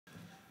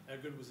How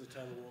good was the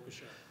Taylor Walker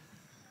show?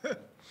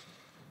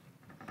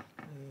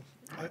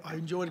 I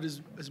enjoyed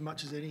it as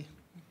much as any.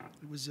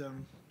 It was a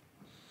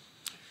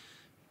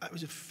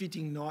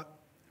fitting night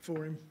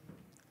for him,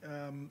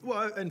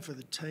 and for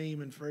the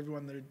team and for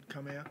everyone that had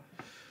come out.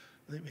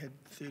 I think we had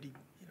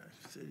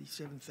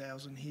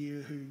 37,000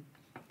 here who,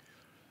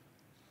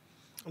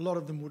 a lot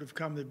of them would have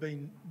come. They've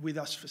been with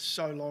us for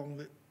so long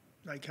that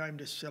they came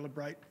to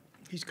celebrate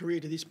his career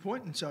to this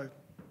point. And so,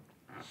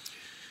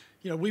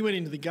 we went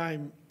into the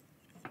game.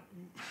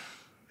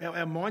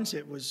 Our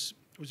mindset was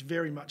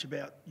very much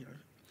about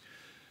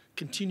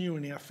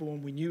continuing our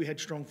form. We knew we had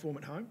strong form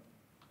at home.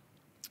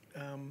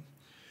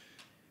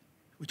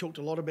 We talked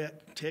a lot about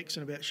Tex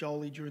and about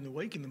Sholey during the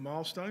week and the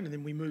milestone, and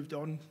then we moved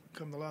on.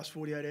 Come the last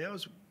 48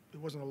 hours,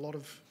 there wasn't a lot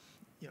of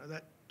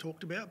that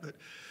talked about, but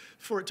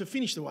for it to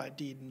finish the way it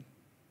did, and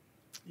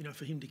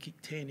for him to kick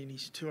 10 in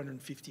his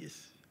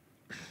 250th,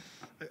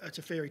 it's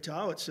a fairy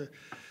tale. It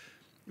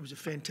was a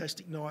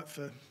fantastic night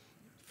for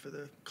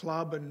the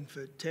club and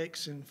for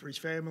Tex and for his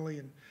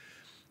family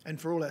and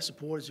for all our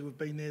supporters who have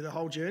been there the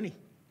whole journey.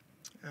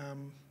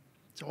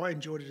 So I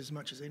enjoyed it as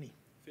much as any.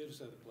 Fair to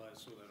say the players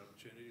saw that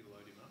opportunity to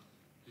load him up.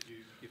 Did you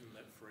give them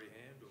that free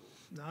hand? Or?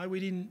 No, we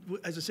didn't.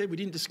 As I said, we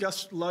didn't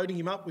discuss loading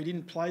him up. We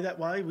didn't play that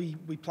way.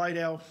 We played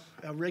our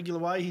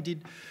regular way. He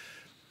did.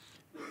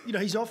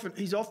 He's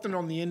often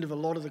on the end of a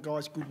lot of the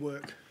guys' good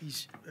work.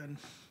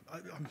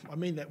 I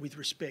mean that with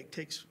respect.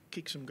 Tex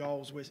kicked some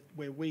goals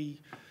where we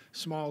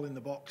smile in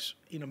the box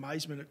in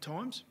amazement at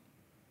times.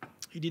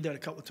 He did that a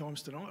couple of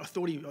times tonight. I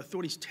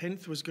thought his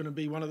 10th was going to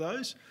be one of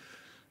those,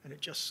 and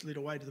it just slid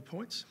away to the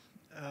points.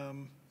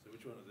 So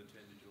which one of the 10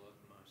 did you like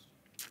the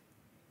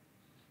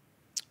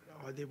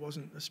most? There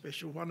wasn't a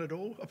special one at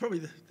all. Probably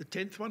the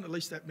 10th one. At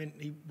least that meant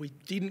we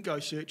didn't go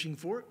searching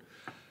for it.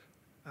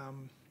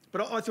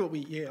 But I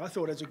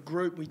thought as a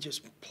group we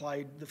just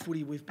played the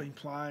footy we've been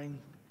playing.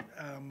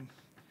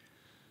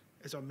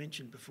 As I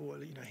mentioned before,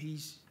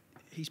 he's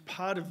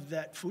part of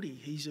that footy.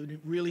 He's a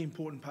really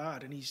important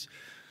part, and he's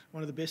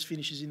one of the best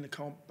finishers in the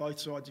comp, both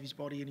sides of his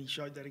body, and he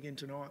showed that again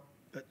tonight.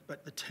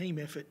 But the team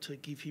effort to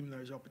give him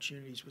those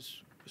opportunities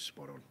was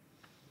spot on.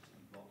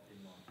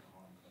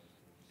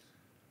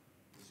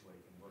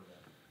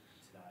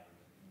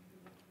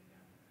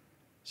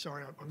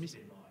 Sorry, I missed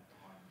it.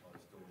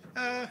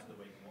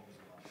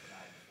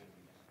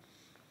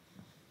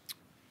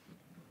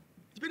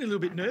 He's been a little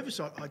bit nervous,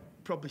 I'd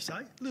probably say.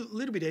 A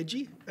little bit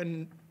edgy.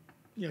 And,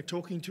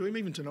 talking to him,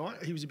 even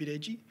tonight, he was a bit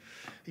edgy.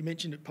 He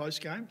mentioned it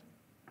post-game.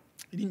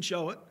 He didn't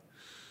show it.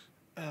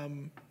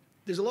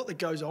 There's a lot that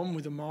goes on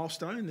with a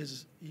milestone.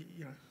 There's,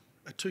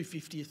 a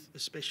 250th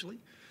especially.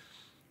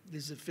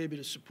 There's a fair bit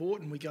of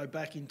support, and we go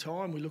back in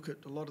time. We look at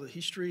a lot of the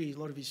history, a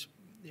lot of his,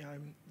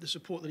 the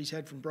support that he's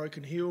had from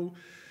Broken Hill.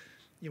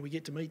 We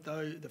get to meet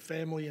the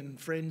family and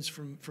friends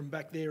from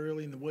back there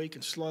early in the week,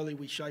 and slowly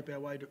we shape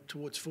our way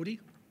towards footy.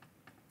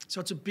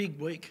 So it's a big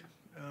week.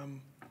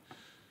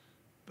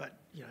 But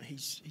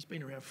he's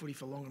been around footy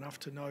for long enough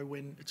to know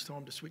when it's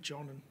time to switch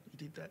on, and he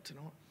did that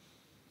tonight.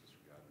 Just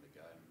regarding the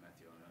game,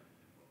 Matthew, I know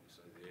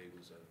obviously the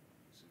Eagles are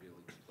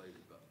severely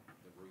depleted, but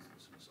the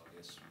ruthlessness, I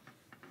guess,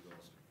 you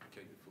guys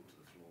keep your foot to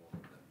the floor.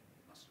 That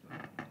must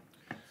have been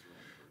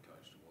thrilling for a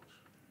coach to watch.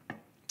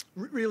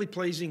 Really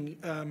pleasing.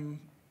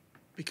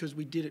 Because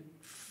we did it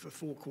for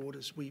 4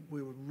 quarters. We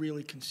were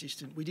really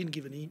consistent. We didn't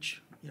give an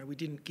inch. We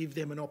didn't give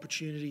them an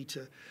opportunity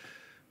to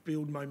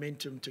build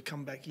momentum to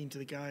come back into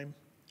the game.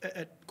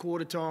 At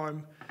quarter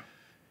time,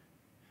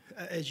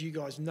 as you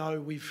guys know,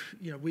 we've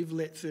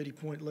let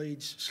 30-point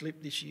leads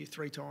slip this year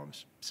 3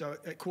 times. So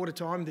at quarter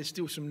time, there's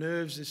still some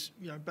nerves.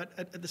 But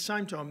at the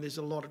same time, there's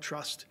a lot of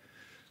trust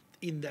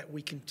in that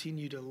we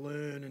continue to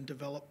learn and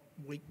develop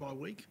week by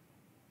week.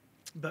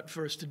 But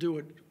for us to do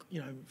it,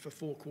 for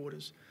 4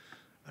 quarters.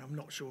 And I'm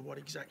not sure what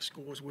exact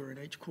scores were in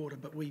each quarter,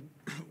 but we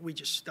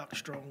just stuck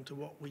strong to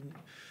what we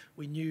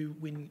knew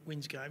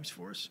wins games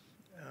for us.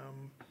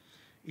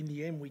 In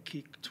the end, we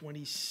kicked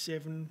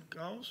 27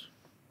 goals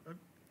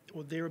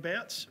or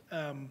thereabouts,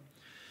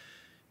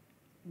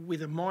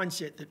 with a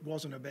mindset that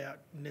wasn't about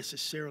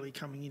necessarily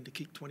coming in to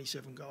kick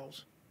 27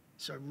 goals.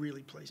 So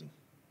really pleasing.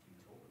 Can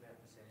you talk about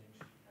percentage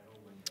at all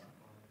when you're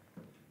up on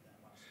it that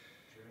much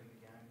during the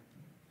game?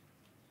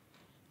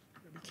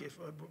 Be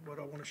careful what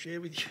I want to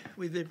share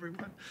with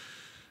everyone.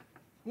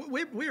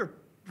 We're a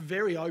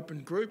very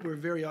open group. We're a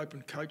very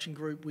open coaching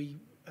group. We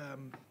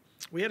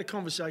had a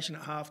conversation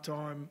at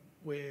halftime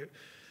where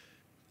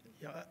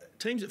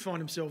teams that find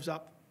themselves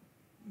up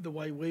the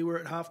way we were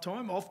at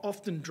halftime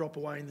often drop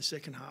away in the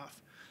second half.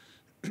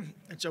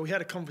 And so we had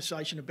a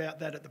conversation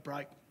about that at the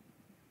break,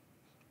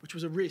 which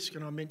was a risk,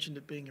 and I mentioned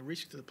it being a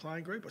risk to the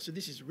playing group. I said,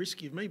 this is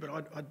risky of me, but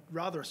I'd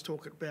rather us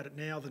talk about it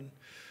now than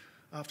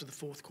after the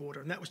 4th quarter.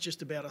 And that was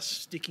just about us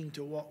sticking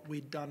to what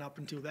we'd done up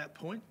until that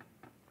point,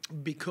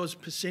 because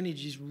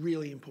percentage is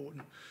really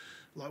important.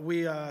 Like,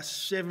 we are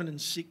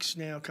 7-6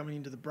 now coming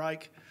into the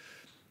break.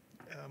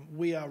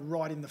 We are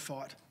right in the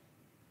fight,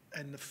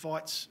 and the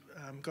fight's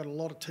got a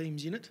lot of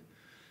teams in it.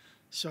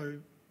 So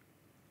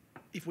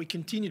if we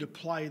continue to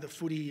play the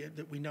footy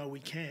that we know we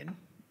can,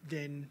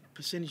 then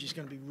percentage is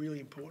going to be really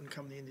important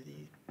come the end of the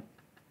year.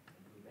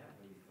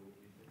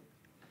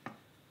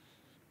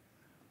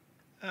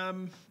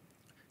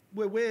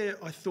 We're where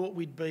I thought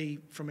we'd be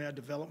from our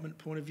development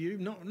point of view,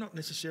 not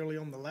necessarily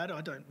on the ladder.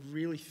 I don't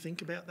really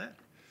think about that.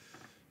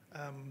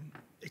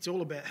 It's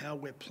all about how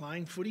we're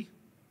playing footy,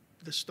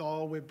 the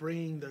style we're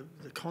bringing,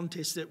 the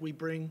contest that we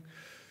bring.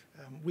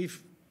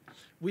 We've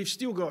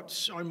still got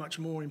so much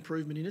more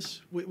improvement in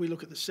us. We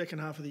look at the second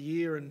half of the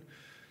year and,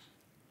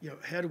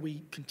 how do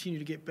we continue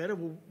to get better?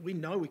 Well, we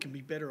know we can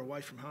be better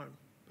away from home.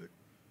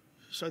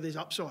 So there's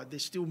upside.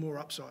 There's still more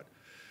upside.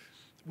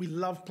 We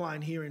love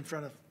playing here in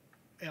front of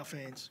our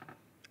fans,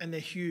 and they're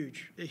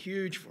huge. They're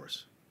huge for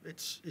us.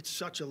 It's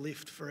such a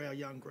lift for our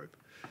young group.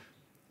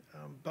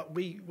 But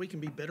we can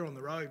be better on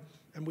the road,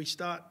 and we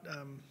start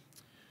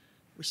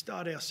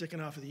our second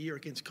half of the year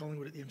against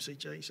Collingwood at the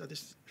MCG. So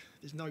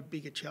there's no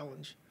bigger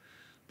challenge.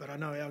 But I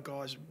know our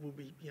guys will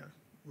be,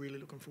 really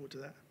looking forward to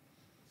that.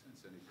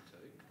 Sense any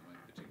fatigue? I mean,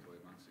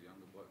 particularly amongst the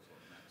younger blokes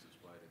like Max has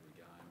played every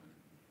game, and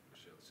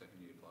especially the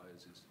second-year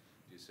players.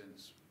 Do you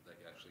sense they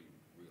actually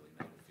really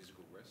need a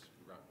physical rest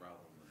rather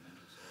than the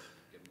mental side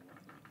of getting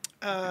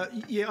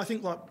away? Yeah, I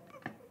think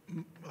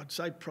I'd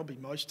say probably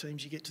most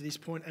teams you get to this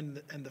point, and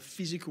the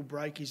physical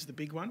break is the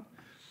big one.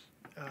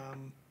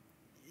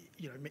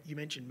 You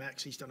mentioned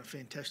Max; he's done a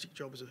fantastic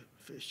job as a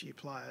first-year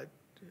player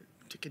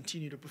to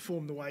continue to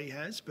perform the way he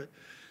has. But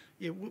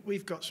yeah,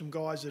 we've got some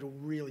guys that will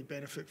really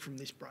benefit from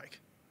this break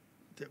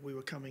that we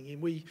were coming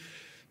in.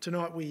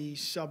 Tonight we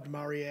subbed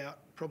Murray out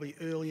probably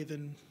earlier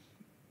than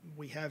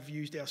we have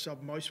used our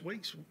sub most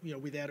weeks,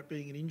 without it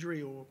being an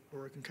injury or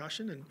a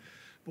concussion, and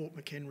brought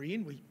McHenry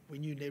in. We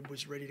knew Ned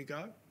was ready to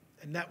go,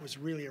 and that was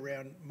really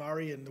around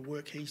Murray and the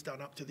work he's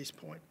done up to this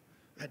point.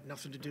 It had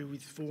nothing to do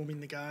with form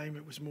in the game.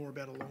 It was more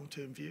about a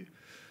long-term view.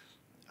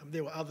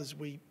 There were others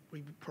we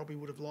probably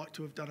would have liked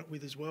to have done it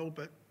with as well,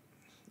 but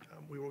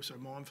we were also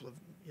mindful of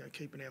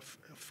keeping our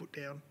foot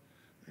down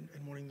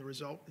and wanting the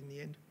result in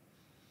the end.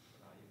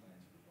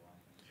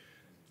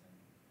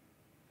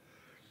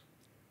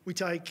 We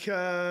take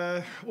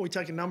a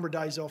number of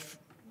days off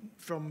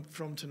from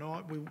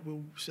tonight.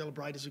 We'll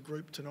celebrate as a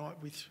group tonight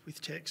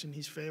with Tex and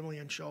his family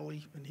and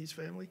Sholly and his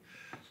family,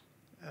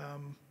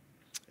 and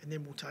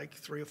then we'll take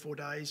 3 or 4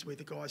 days where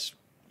the guys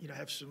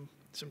have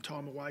some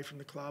time away from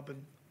the club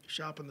and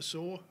sharpen the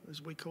saw,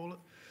 as we call it,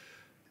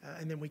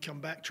 and then we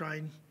come back,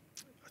 train.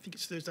 I think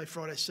it's Thursday,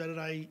 Friday,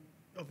 Saturday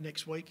of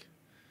next week.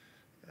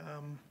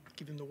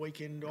 Give them the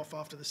weekend off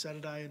after the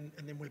Saturday, and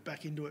then we're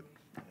back into it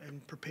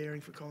and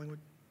preparing for Collingwood.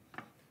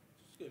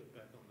 Just get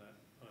back on that,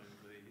 on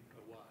the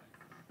away.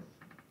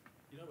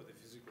 You know what they're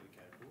physically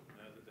capable,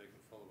 know that they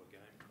can follow a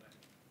game plan.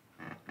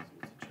 So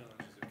what's the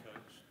challenge as a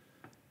coach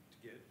to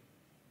get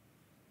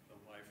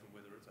away from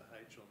whether it's a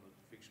H on the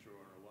fixture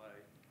or an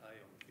away A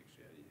on the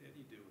fixture? How do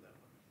you deal with that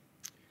one?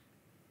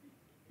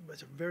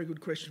 That's a very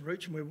good question,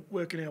 Rich, and we're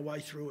working our way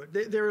through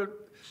it. There are,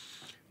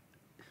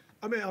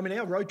 I mean,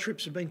 our road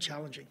trips have been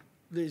challenging.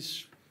 We're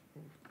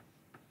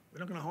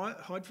not going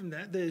to hide from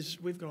that.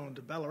 We've gone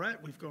to Ballarat,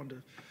 we've gone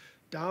to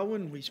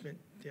Darwin, we've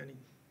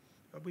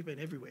been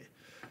everywhere.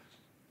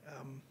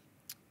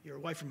 You're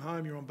away from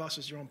home, you're on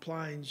buses, you're on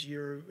planes,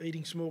 you're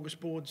eating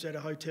smorgasbords at a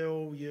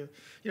hotel.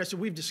 So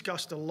we've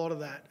discussed a lot of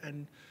that.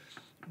 And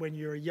when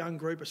you're a young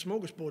group, a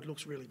smorgasbord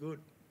looks really good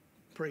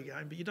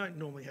pre-game, but you don't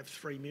normally have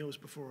 3 meals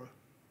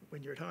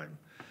when you're at home.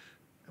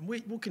 And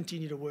we'll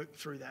continue to work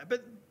through that.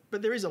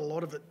 But there is a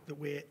lot of it that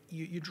where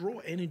you draw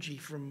energy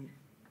from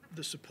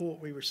the support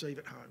we receive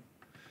at home.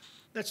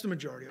 That's the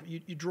majority of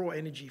it. You draw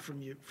energy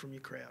from your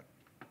crowd.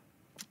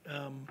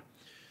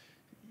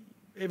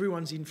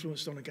 Everyone's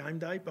influenced on a game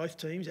day, both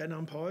teams and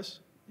umpires.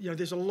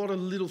 There's a lot of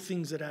little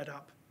things that add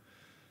up.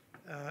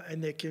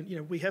 And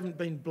we haven't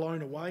been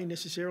blown away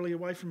necessarily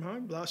away from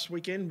home. Last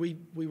weekend we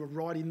were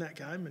right in that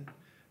game and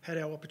had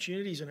our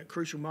opportunities, and at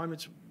crucial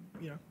moments,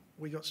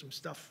 we got some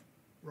stuff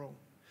wrong.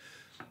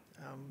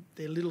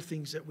 They're little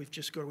things that we've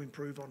just got to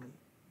improve on,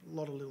 a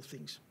lot of little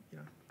things,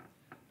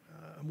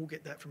 and we'll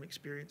get that from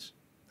experience,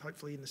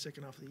 hopefully in the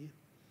second half of the year.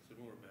 So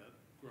more about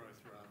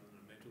growth rather than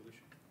a mental issue?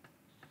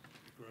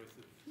 Growth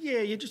of... Yeah,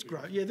 you just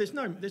grow. Yeah, there's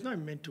no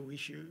mental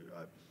issue,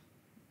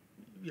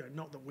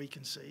 not that we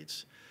can see.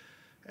 It's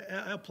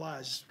our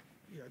players,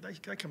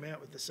 they come out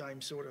with the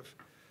same sort of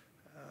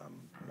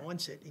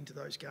mindset into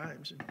those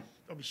games, and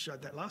obviously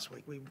showed that last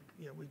week. We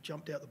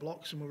jumped out the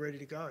blocks and we're ready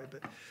to go,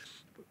 but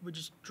we're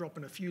just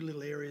dropping a few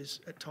little areas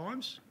at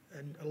times,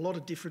 and a lot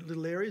of different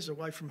little areas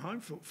away from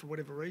home for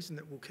whatever reason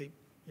that we'll keep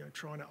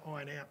trying to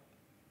iron out.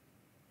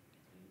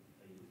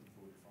 Are you looking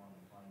forward to finally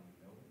playing with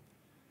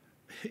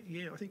Melbourne?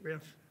 Yeah, I think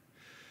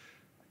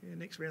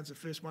next round's the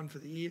first one for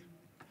the year.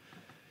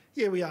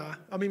 Yeah, we are.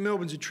 I mean,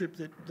 Melbourne's a trip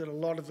that a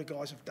lot of the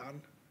guys have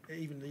done.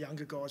 Even the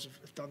younger guys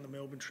have done the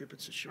Melbourne trip.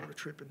 It's a shorter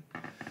trip,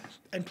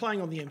 and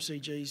playing on the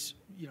MCG's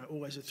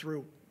always a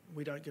thrill.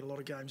 We don't get a lot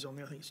of games on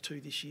there. I think it's 2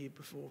 this year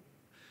before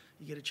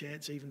you get a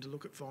chance even to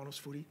look at finals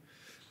footy.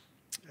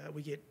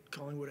 We get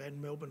Collingwood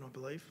and Melbourne, I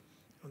believe,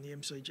 on the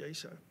MCG.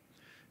 So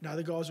no,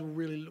 the guys will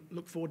really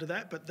look forward to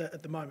that, but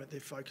at the moment their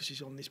focus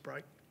is on this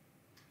break.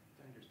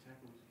 Dangerous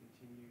tackles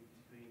continue to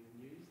be in the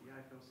news. The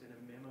AFL sent a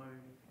memo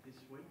this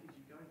week. Did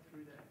you go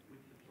through that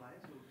with the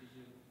players, or did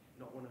you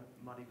not want to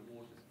muddy the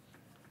waters?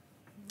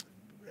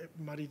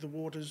 Muddy the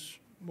waters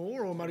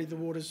more, or muddy the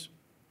waters?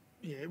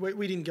 Yeah,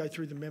 we didn't go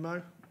through the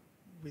memo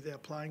with our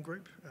playing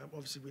group.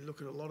 Obviously, we look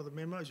at a lot of the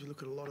memos. We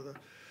look at a lot of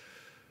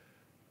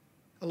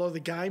the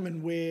game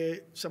and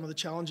where some of the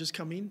challenges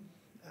come in.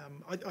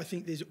 I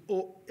think there's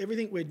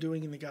everything we're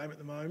doing in the game at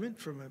the moment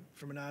from an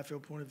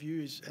AFL point of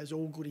view has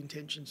all good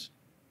intentions.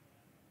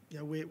 You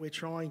know, we're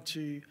trying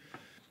to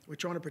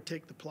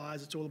protect the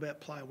players. It's all about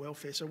player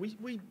welfare. So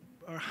we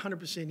are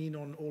 100% in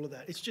on all of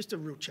that. It's just a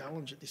real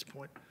challenge at this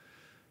point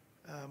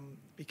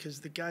because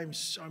the game's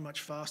so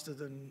much faster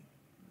than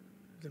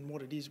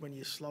what it is when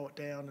you slow it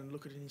down and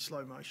look at it in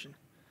slow motion.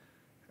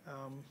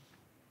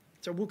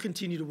 So we'll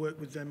continue to work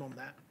with them on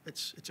that.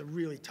 It's a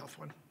really tough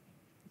one.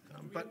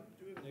 Do we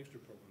have an extra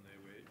problem there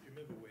where you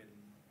remember when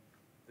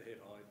the head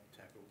high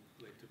tackle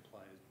led to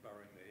players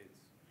burrowing their heads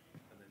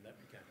and then that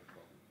became a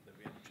problem, then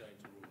we had to change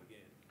the rule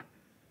again.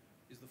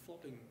 Is the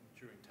flopping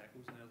during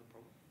tackles now the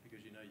problem because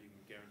you know you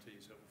can guarantee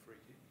yourself a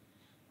free kick?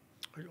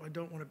 I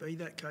don't want to be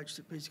that coach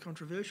that is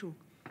controversial.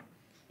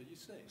 But you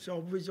see.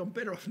 So I'm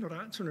better off not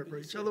answering it,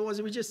 Breach.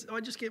 Otherwise, I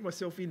just get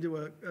myself into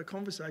a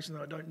conversation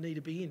that I don't need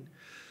to be in.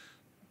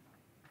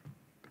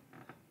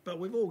 But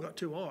we've all got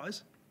two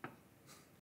eyes.